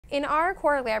In our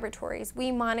core laboratories,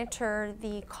 we monitor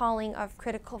the calling of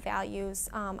critical values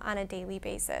on a daily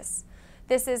basis.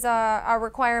 This is a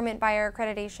requirement by our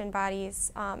accreditation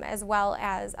bodies as well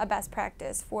as a best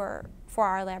practice for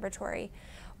our laboratory.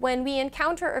 When we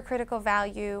encounter a critical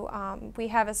value, we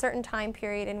have a certain time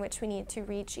period in which we need to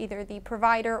reach either the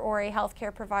provider or a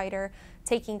healthcare provider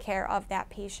taking care of that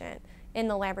patient in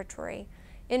the laboratory.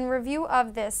 In review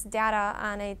of this data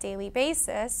on a daily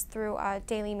basis through a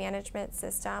daily management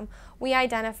system, we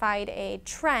identified a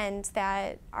trend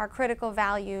that our critical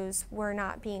values were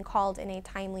not being called in a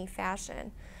timely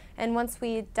fashion. And once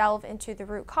we delve into the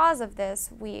root cause of this,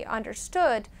 we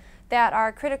understood that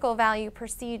our critical value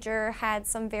procedure had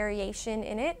some variation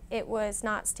in it. It was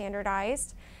not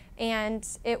standardized, and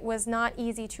it was not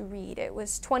easy to read. It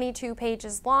was 22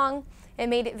 pages long. It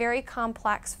made it very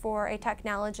complex for a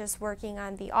technologist working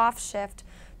on the off shift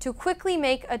to quickly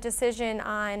make a decision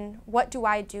on what do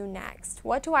I do next?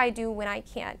 What do I do when I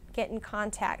can't get in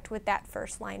contact with that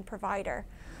first line provider?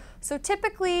 So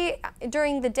typically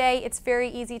during the day, it's very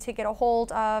easy to get a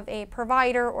hold of a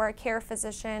provider or a care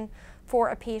physician for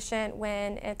a patient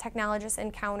when a technologist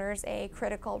encounters a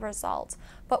critical result.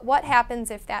 But what happens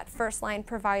if that first line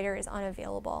provider is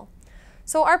unavailable?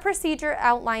 So our procedure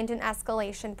outlined an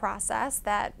escalation process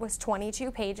that was 22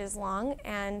 pages long,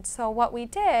 and so what we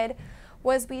did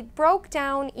was we broke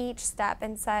down each step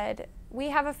and said we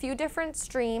have a few different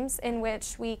streams in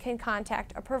which we can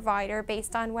contact a provider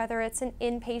based on whether it's an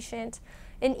inpatient,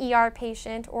 an ER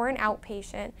patient, or an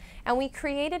outpatient, and we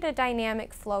created a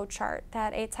dynamic flow chart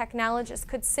that a technologist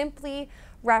could simply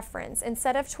reference.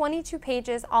 Instead of 22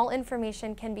 pages, all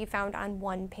information can be found on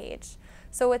one page.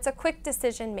 So it's a quick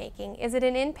decision making. Is it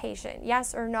an inpatient?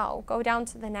 Yes or no? Go down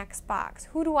to the next box.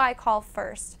 Who do I call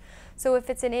first? So if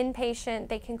it's an inpatient,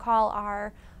 they can call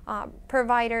our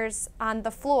providers on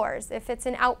the floors. If it's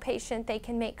an outpatient, they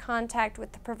can make contact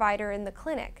with the provider in the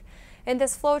clinic. And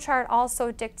this flowchart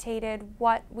also dictated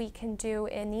what we can do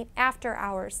in the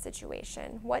after-hours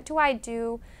situation. What do I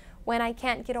do when I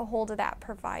can't get a hold of that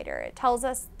provider? It tells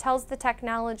the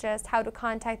technologist how to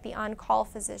contact the on-call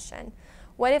physician.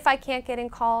 What if I can't get in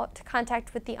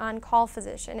contact with the on-call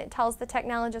physician? It tells the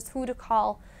technologist who to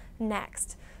call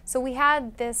next. So we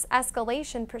had this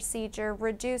escalation procedure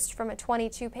reduced from a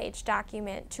 22-page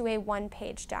document to a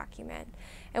one-page document.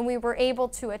 And we were able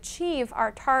to achieve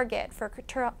our target for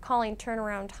calling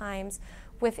turnaround times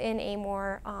within a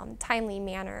more timely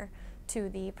manner to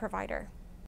the provider.